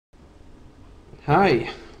Hi,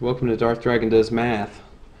 welcome to Darth Dragon Does Math.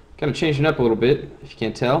 Kind of changing up a little bit, if you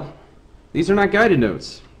can't tell. These are not guided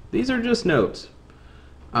notes. These are just notes.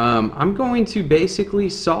 I'm going to basically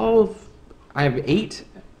solve, I have eight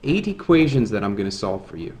equations that I'm going to solve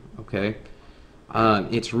for you, okay?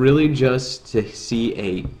 It's really just to see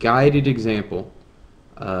a guided example,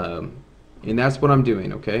 and that's what I'm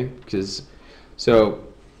doing, okay? So,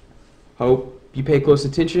 hope you pay close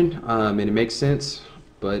attention, and it makes sense,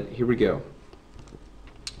 but here we go.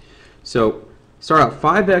 So start out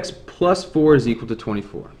 5x plus 4 is equal to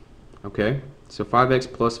 24. Okay? So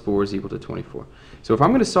 5x plus 4 is equal to 24. So if I'm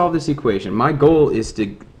going to solve this equation, my goal is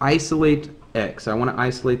to isolate x. I want to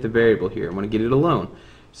isolate the variable here. I want to get it alone.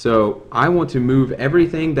 So I want to move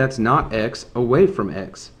everything that's not x away from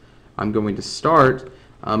x. I'm going to start,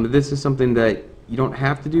 this is something that you don't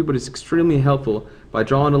have to do, but it's extremely helpful by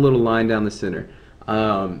drawing a little line down the center.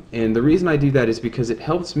 And the reason I do that is because it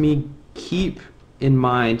helps me keep in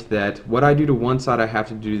mind that what I do to one side I have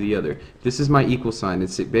to do to the other. This is my equal sign.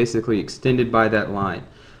 It's basically extended by that line.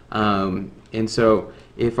 And so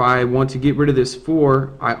if I want to get rid of this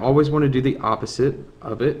 4, I always want to do the opposite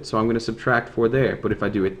of it, so I'm going to subtract 4 there. But if I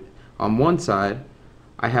do it on one side,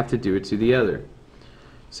 I have to do it to the other.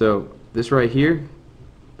 So this right here,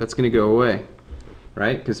 that's going to go away,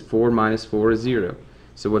 right? Because 4 minus 4 is 0.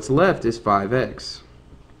 So what's left is 5x.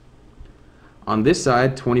 On this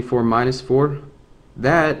side, 24 minus 4,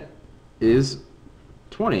 that is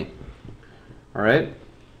 20. Alright?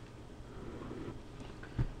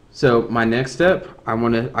 So my next step, I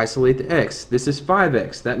want to isolate the x. This is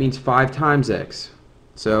 5x. That means 5 times x.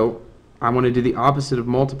 So I want to do the opposite of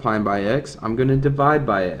multiplying by x. I'm going to divide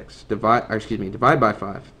by x. Divide by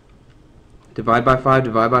 5. Divide by 5,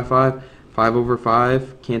 divide by 5. 5 over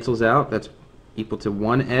 5 cancels out. That's equal to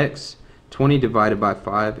 1x. 20 divided by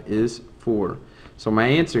 5 is 4. So my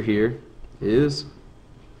answer here is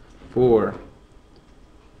 4.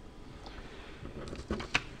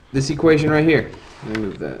 This equation right here. Let me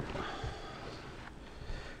move that.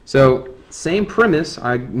 So same premise.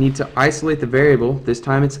 I need to isolate the variable. This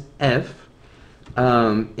time it's f.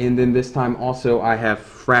 And then this time also I have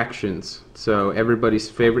fractions. So everybody's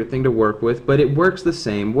favorite thing to work with, but it works the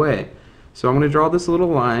same way. So I'm going to draw this little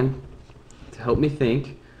line to help me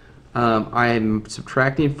think. I am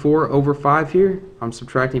subtracting 4 over 5 here. I'm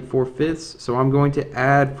subtracting 4/5, so I'm going to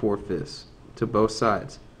add 4/5 to both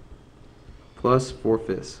sides. Plus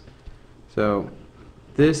 4/5. So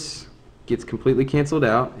this gets completely canceled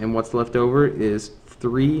out, and what's left over is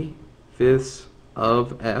 3/5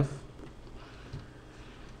 of f.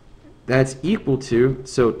 That's equal to,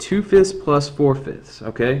 so 2/5 plus 4/5,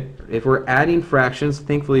 okay? If we're adding fractions,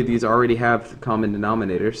 thankfully these already have common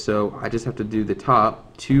denominators, so I just have to do the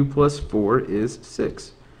top. 2 plus 4 is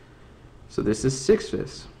 6. So this is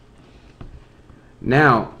 6/5.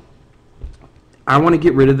 Now, I want to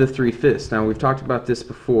get rid of the 3/5. Now, we've talked about this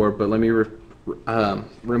before, but let me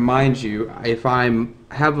remind you, if I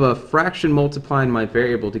have a fraction multiplying my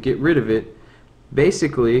variable, to get rid of it,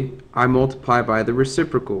 basically, I multiply by the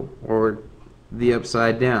reciprocal, or the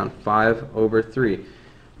upside down, 5 over 3.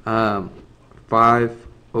 5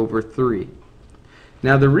 over 3.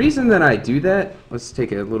 Now, the reason that I do that, let's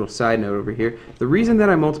take a little side note over here. The reason that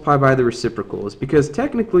I multiply by the reciprocal is because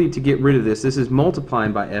technically to get rid of this, this is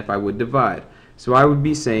multiplying by f, I would divide. So I would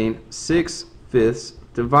be saying 6/5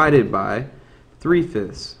 divided by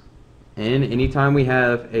 3/5. And anytime we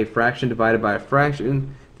have a fraction divided by a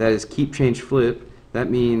fraction, that is keep, change, flip. That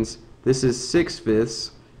means this is 6/5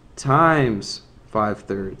 times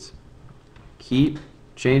 5/3. Keep,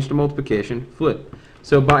 change to multiplication, flip.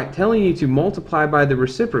 So by telling you to multiply by the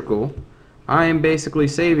reciprocal, I am basically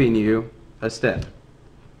saving you a step.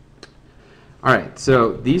 Alright,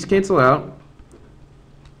 so these cancel out,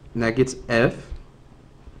 and that gets f.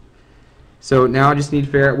 So now I just need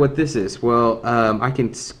to figure out what this is. Well, I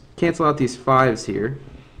can cancel out these 5's here,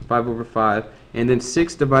 5 over 5. And then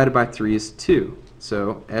 6 divided by 3 is 2.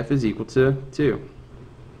 So f is equal to 2.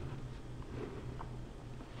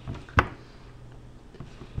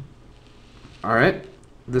 Alright,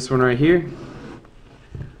 this one right here.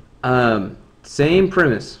 Same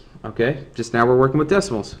premise, okay? Just now we're working with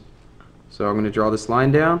decimals. So I'm going to draw this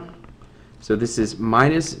line down. So this is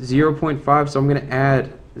minus 0.5, so I'm going to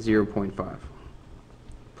add 0.5.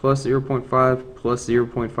 Plus 0.5, plus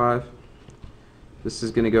 0.5. This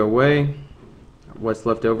is going to go away. What's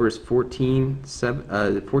left over is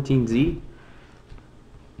 14z.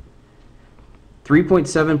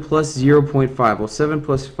 3.7 plus 0.5. Well, 7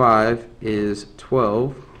 plus 5 is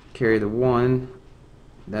 12. Carry the 1.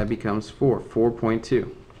 That becomes 4.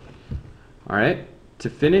 4.2. Alright. To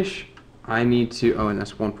finish, I need to, oh, and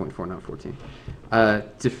that's 1.4, not 14.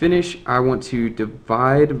 To finish, I want to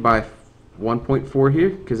divide by 1.4 here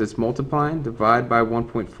because it's multiplying. Divide by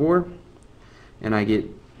 1.4, and I get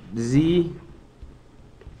z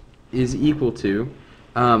is equal to,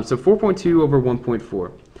 so 4.2 over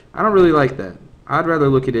 1.4. I don't really like that. I'd rather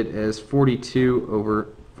look at it as 42 over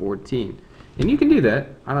 14. And you can do that.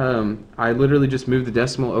 I literally just move the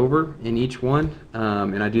decimal over in each one,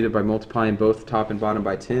 and I do that by multiplying both top and bottom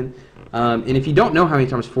by 10. And if you don't know how many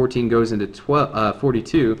times 14 goes into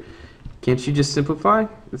 42, can't you just simplify?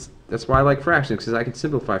 That's why I like fractions, because I can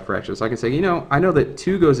simplify fractions. So I can say, you know, I know that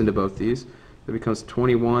 2 goes into both these. It becomes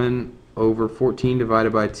 21 over 14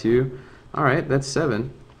 divided by 2. All right, that's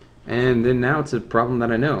 7. And then now it's a problem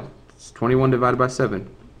that I know. It's 21 divided by 7.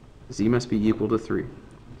 Z must be equal to 3.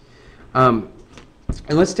 And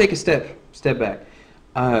let's take a step back.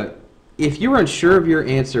 If you're unsure of your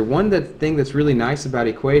answer, thing that's really nice about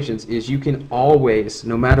equations is you can always,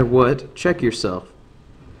 no matter what, check yourself.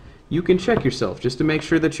 You can check yourself just to make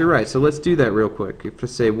sure that you're right. So let's do that real quick. If I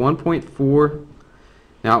say 1.4,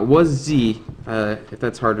 now it was z, if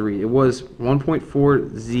that's hard to read, it was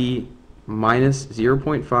 1.4 z minus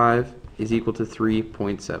 0.5 is equal to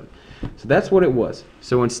 3.7. So that's what it was.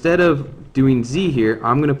 So instead of doing z here,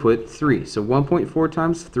 I'm going to put 3. So 1.4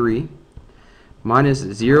 times 3 minus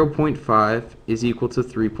 0.5 is equal to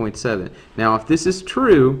 3.7. Now if this is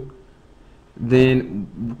true,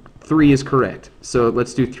 then 3 is correct. So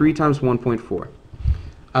let's do 3 times 1.4.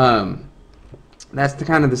 That's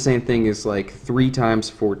kind of the same thing as like 3 times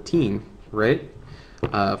 14, right?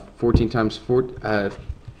 14 times 4,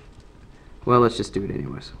 well, let's just do it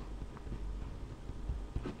anyways.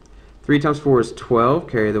 3 times 4 is 12,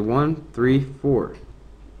 carry the 1, 3, 4.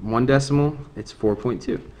 1 decimal, it's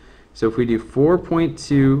 4.2. So if we do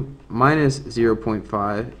 4.2 minus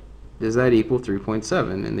 0.5, does that equal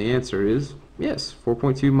 3.7? And the answer is yes.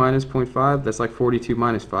 4.2 minus 0.5, that's like 42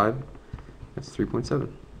 minus 5. That's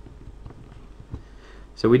 3.7.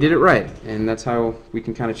 So we did it right, and that's how we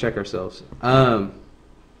can kind of check ourselves. And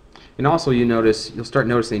also you'll start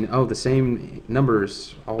noticing, oh, the same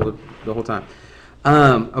numbers the whole time.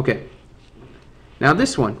 Okay. Now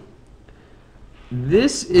this one.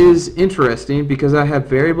 This is interesting because I have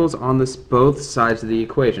variables on both sides of the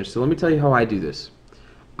equation. So let me tell you how I do this.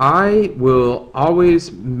 I will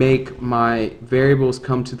always make my variables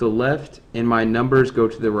come to the left and my numbers go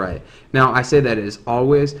to the right. Now I say that as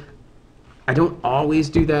always. I don't always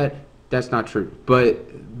do that. That's not true.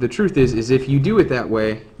 But the truth is if you do it that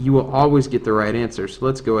way, you will always get the right answer. So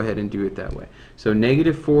let's go ahead and do it that way. So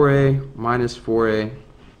negative 4a minus 4a.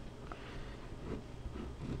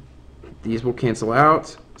 These will cancel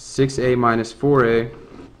out. 6a minus 4a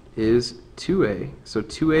is 2a. So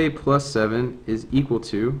 2a plus 7 is equal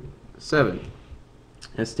to 7.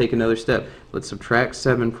 Let's take another step. Let's subtract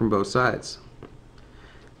 7 from both sides.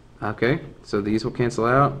 Okay, so these will cancel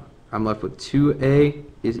out. I'm left with 2a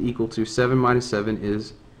is equal to 7 minus 7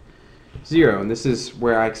 is 0. And this is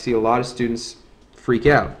where I see a lot of students freak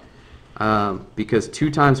out. Because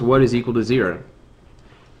 2 times what is equal to 0?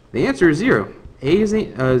 The answer is 0.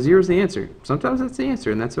 0 is the answer. Sometimes that's the answer,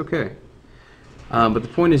 and that's okay. But the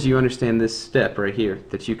point is you understand this step right here,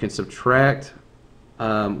 that you can subtract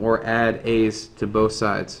or add a's to both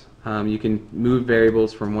sides. You can move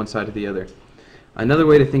variables from one side to the other. Another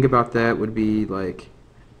way to think about that would be like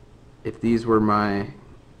if these were my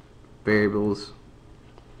variables,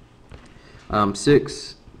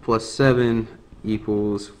 6 plus 7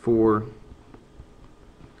 equals 4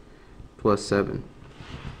 plus 7.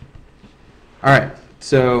 Alright,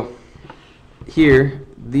 so here,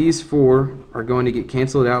 these 4 are going to get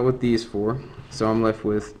canceled out with these 4. So I'm left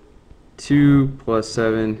with 2 plus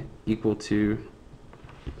 7 equal to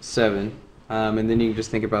 7. And then you can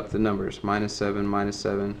just think about the numbers. Minus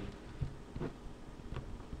 7,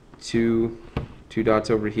 2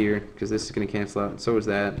 dots over here, because this is going to cancel out. So is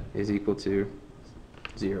that, is equal to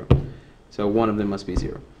 0. So one of them must be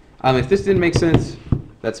 0. If this didn't make sense,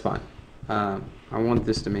 that's fine. I want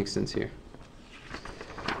this to make sense here.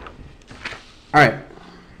 Alright,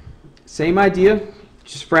 same idea,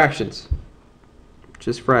 just fractions.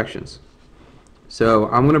 Just fractions. So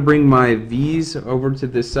I'm going to bring my v's over to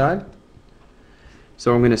this side.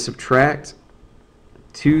 So I'm going to subtract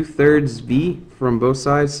 2/3 v from both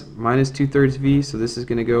sides, minus 2/3 v, so this is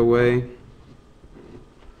going to go away.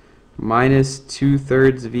 Minus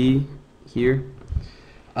 2/3 v here.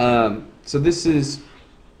 So this is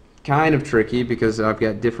kind of tricky because I've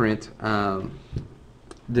got different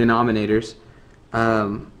denominators.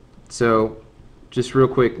 So just real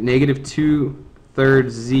quick, negative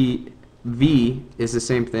 2/3 v is the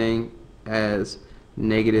same thing as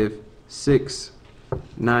negative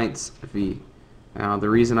 6/9 v. Now the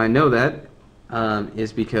reason I know that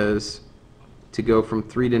is because to go from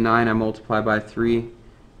 3 to 9, I multiply by 3.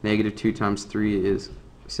 Negative 2 times 3 is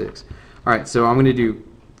 6. Alright, so I'm going to do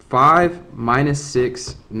 5 minus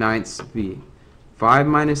 6 ninths v. 5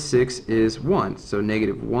 minus 6 is 1, so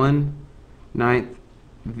negative 1 ninth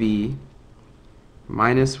v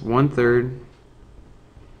minus 1/3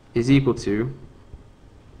 is equal to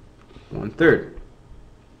 1/3.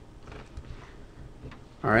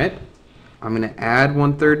 Alright, I'm going to add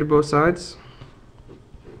 1/3 to both sides.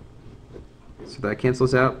 So that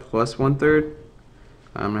cancels out, plus 1/3.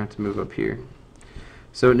 I'm going to have to move up here.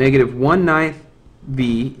 So negative 1/9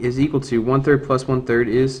 v is equal to 1/3 plus 1/3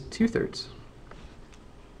 is 2/3.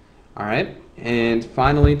 Alright, and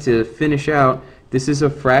finally to finish out, this is a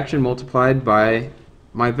fraction multiplied by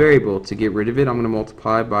my variable. To get rid of it, I'm going to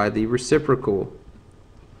multiply by the reciprocal.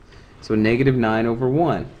 So negative 9 over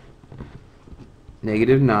 1.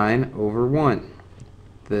 Negative 9 over 1.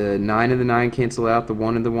 The 9 and the 9 cancel out, the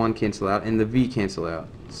 1 and the 1 cancel out, and the v cancel out.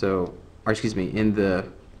 So, or excuse me, and the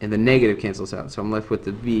negative cancels out. So I'm left with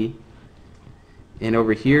the v. And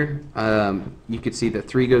over here, you could see that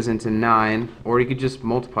 3 goes into 9, or you could just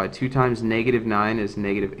multiply. 2 times negative 9 is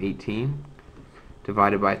negative 18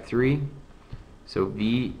 divided by 3. So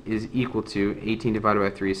v is equal to 18 divided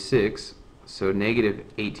by 3 is 6. So negative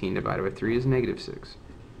 18 divided by 3 is negative 6.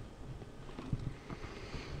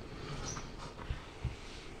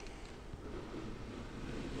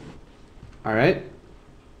 Alright.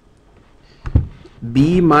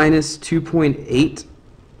 b minus 2.8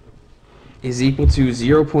 is equal to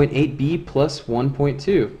 0.8b plus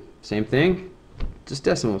 1.2. Same thing, just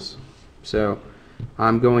decimals. So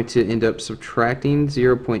I'm going to end up subtracting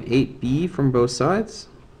 0.8b from both sides.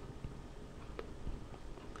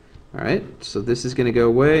 Alright, so this is going to go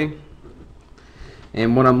away.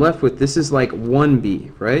 And what I'm left with, this is like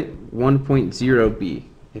 1b, right? 1.0b.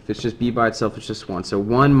 If it's just b by itself, it's just 1. So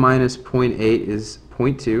 1 minus 0.8 is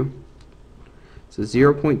 0.2. So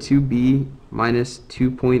 0.2b minus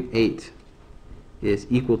 2.8 is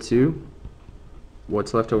equal to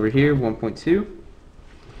what's left over here, 1.2.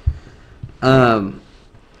 I'm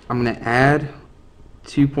going to add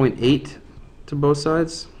 2.8 to both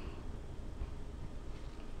sides.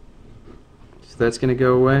 So that's going to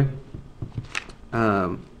go away.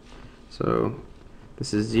 So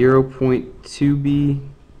this is 0.2b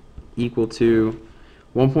equal to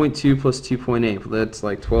 1.2 plus 2.8. Well, that's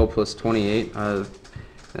like 12 plus 28.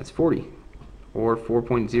 That's 40, or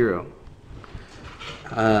 4.0.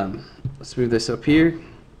 Let's move this up here.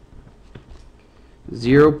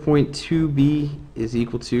 0.2b is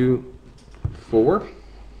equal to 4.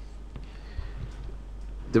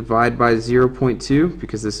 Divide by 0.2,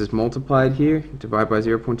 because this is multiplied here. Divide by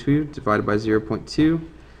 0.2, divided by 0.2.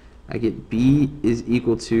 I get b is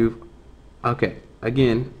equal to, okay,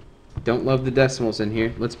 again, don't love the decimals in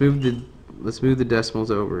here. Let's move the decimals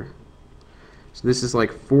over. So this is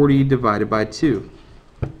like 40 divided by 2.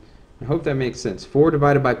 I hope that makes sense. 4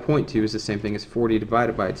 divided by 0.2 is the same thing as 40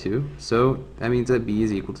 divided by 2. So that means that b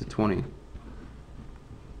is equal to 20.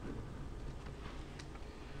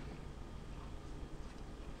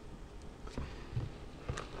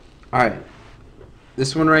 Alright,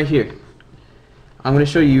 this one right here. I'm going to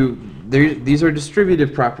show you, these are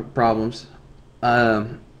distributive problems.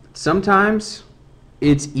 Sometimes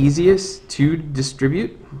it's easiest to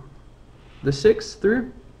distribute the 6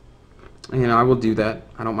 through, and I will do that.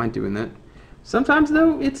 I don't mind doing that. Sometimes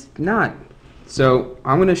though, it's not. So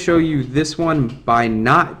I'm going to show you this one by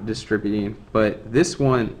not distributing, but this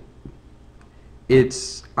one,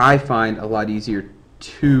 I find a lot easier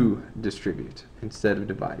to distribute instead of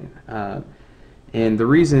dividing. And the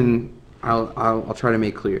reason I'll try to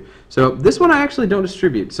make clear. So this one I actually don't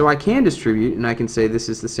distribute. So I can distribute, and I can say this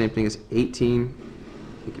is the same thing as 18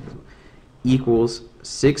 equals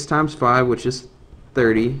 6 times 5, which is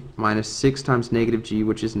 30, minus 6 times negative g,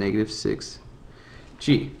 which is negative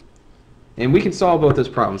 6g. And we can solve both those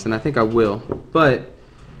problems, and I think I will. But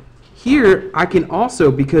here I can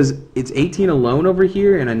also, because it's 18 alone over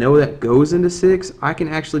here, and I know that goes into 6, I can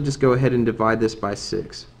actually just go ahead and divide this by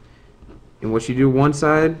 6. And what you do one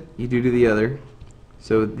side, you do to the other.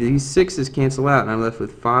 So these 6's cancel out, and I'm left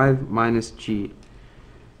with 5 minus g.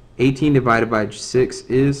 18 divided by 6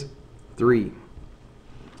 is 3.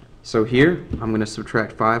 So here, I'm going to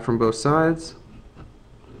subtract 5 from both sides.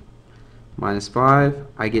 Minus 5.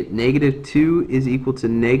 I get negative 2 is equal to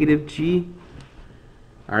negative g.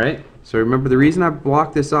 Alright, so remember the reason I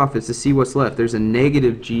blocked this off is to see what's left. There's a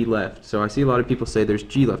negative g left. So I see a lot of people say there's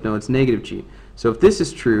g left. No, it's negative g. So if this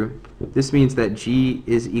is true, this means that g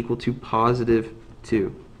is equal to positive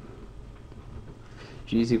 2.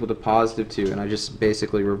 G is equal to positive 2. And I just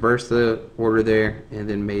basically reversed the order there and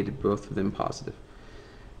then made both of them positive.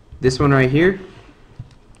 This one right here,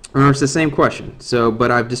 remember, it's the same question,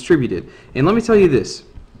 but I've distributed. And let me tell you this,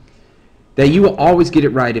 that you will always get it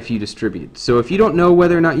right if you distribute. So if you don't know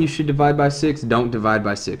whether or not you should divide by 6, don't divide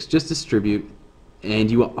by 6. Just distribute,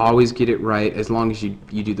 and you will always get it right as long as you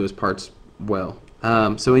do those parts well.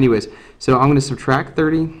 So anyways, so I'm going to subtract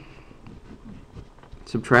 30.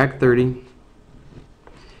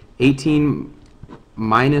 18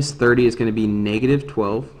 minus 30 is going to be negative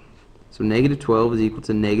 12. So negative 12 is equal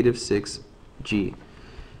to negative 6g.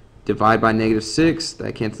 Divide by negative 6,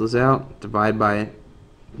 that cancels out. Divide by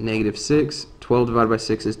negative 6. 12 divided by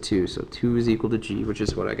 6 is 2. So 2 is equal to g, which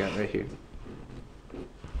is what I got right here.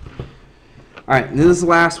 Alright, this is the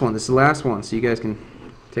last one. This is the last one, so you guys can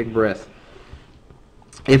take a breath.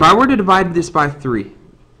 If I were to divide this by 3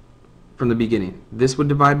 from the beginning, this would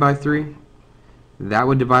divide by 3. That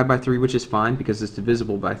would divide by 3, which is fine because it's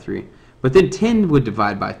divisible by 3. But then 10 would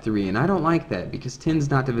divide by 3, and I don't like that because 10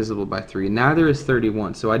 is not divisible by 3. Neither is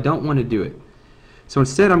 31, so I don't want to do it. So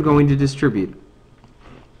instead I'm going to distribute.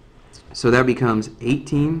 So that becomes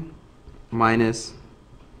 18 minus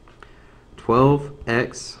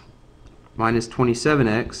 12x minus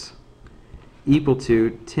 27x equal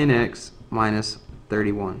to 10x minus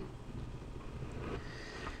 31.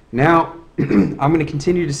 Now I'm going to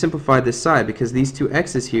continue to simplify this side because these two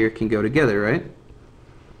x's here can go together, right?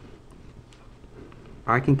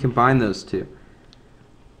 I can combine those two.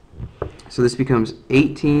 So this becomes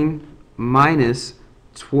 18 minus,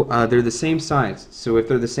 they're the same signs. So if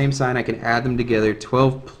they're the same sign, I can add them together.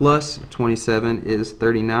 12 plus 27 is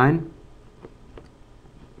 39.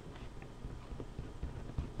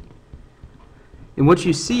 And what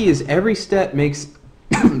you see is every step makes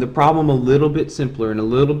the problem a little bit simpler and a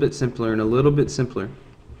little bit simpler and a little bit simpler.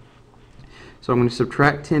 So I'm going to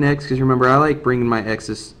subtract 10x because remember I like bringing my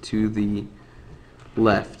x's to the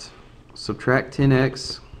left. Subtract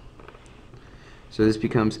 10x. So this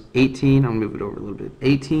becomes 18. I'll move it over a little bit.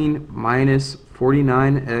 18 minus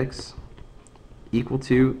 49x equal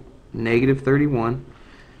to negative 31.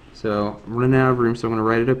 So I'm running out of room, so I'm going to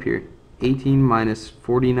write it up here. 18 minus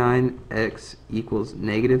 49x equals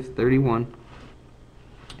negative 31.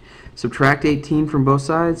 Subtract 18 from both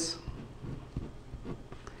sides.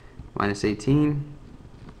 Minus 18.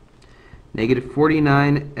 Negative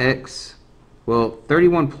 49x. Well,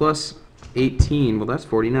 31 plus 18, well, that's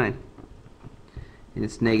 49. And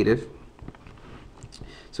it's negative.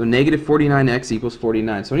 So negative 49x equals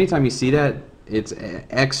 49. So anytime you see that, it's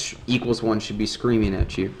x equals 1 should be screaming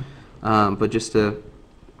at you. But just to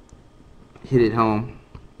hit it home,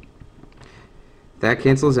 that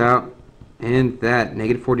cancels out. And that,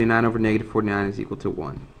 negative 49 over negative 49 is equal to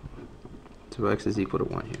 1. So x is equal to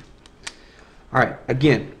 1 here. Alright,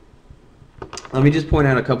 again, let me just point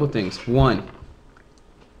out a couple things. One,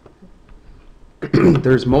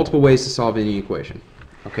 there's multiple ways to solve any equation.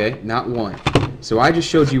 Okay, not one. So I just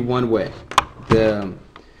showed you one way.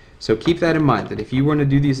 So keep that in mind, that if you want to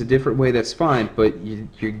do these a different way, that's fine, but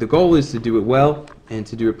the goal is to do it well and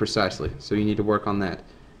to do it precisely. So you need to work on that.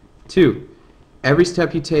 Two, every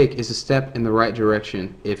step you take is a step in the right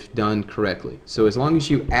direction if done correctly. So as long as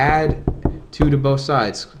you add 2 to both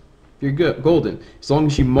sides, you're good, golden. As long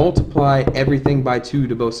as you multiply everything by 2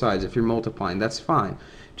 to both sides, if you're multiplying, that's fine.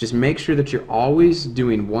 Just make sure that you're always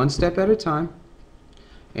doing one step at a time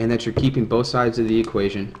and that you're keeping both sides of the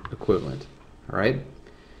equation equivalent. All right?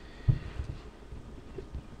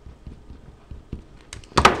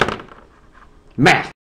 Math.